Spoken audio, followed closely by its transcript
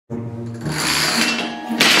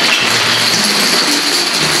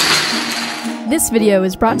This video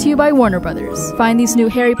is brought to you by Warner Brothers. Find these new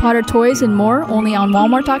Harry Potter toys and more only on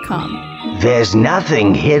Walmart.com. There's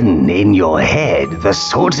nothing hidden in your head the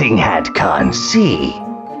sorting hat can't see.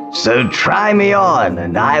 So try me on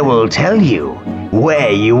and I will tell you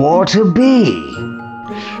where you ought to be.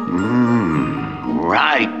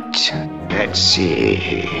 Right. Let's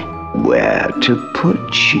see where to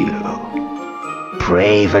put you.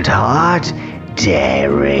 Brave at heart,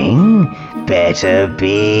 daring, better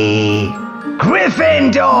be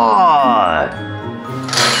Gryffindor!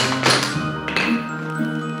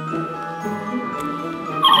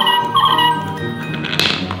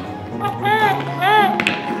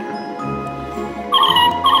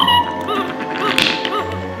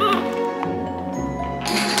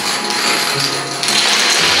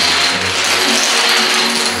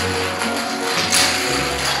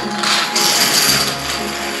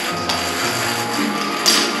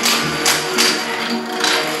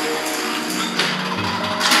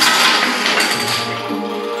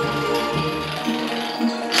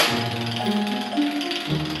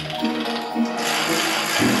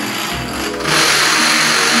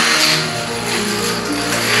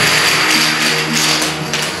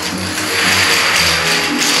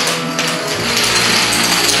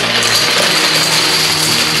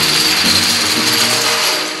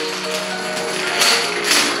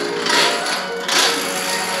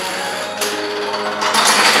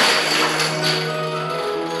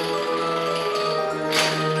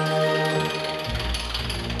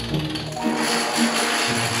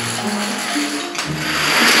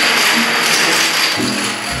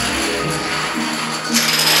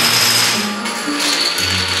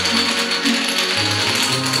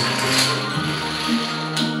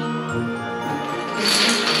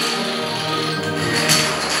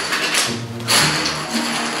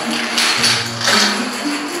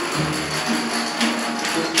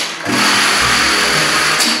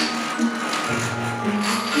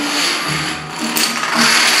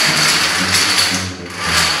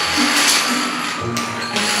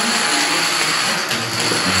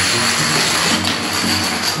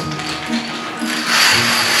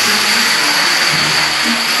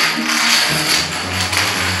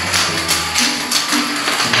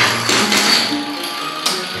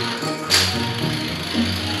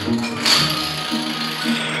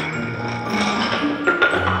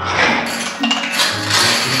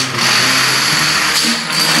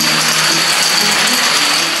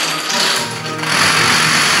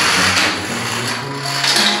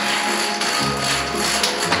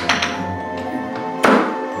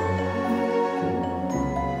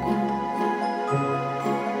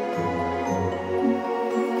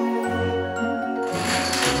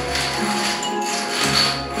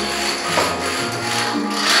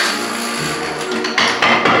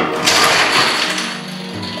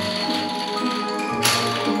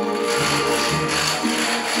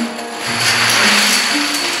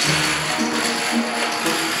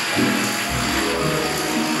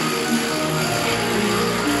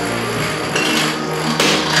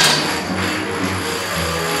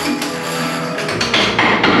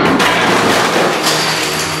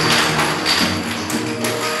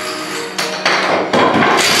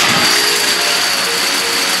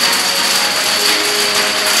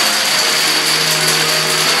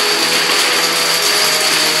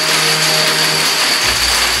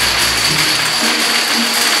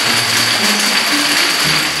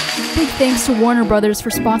 Thanks to Warner Brothers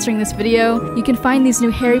for sponsoring this video. You can find these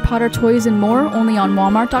new Harry Potter toys and more only on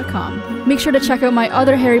Walmart.com. Make sure to check out my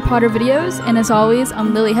other Harry Potter videos, and as always,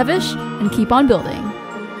 I'm Lily Hevesh, and keep on building.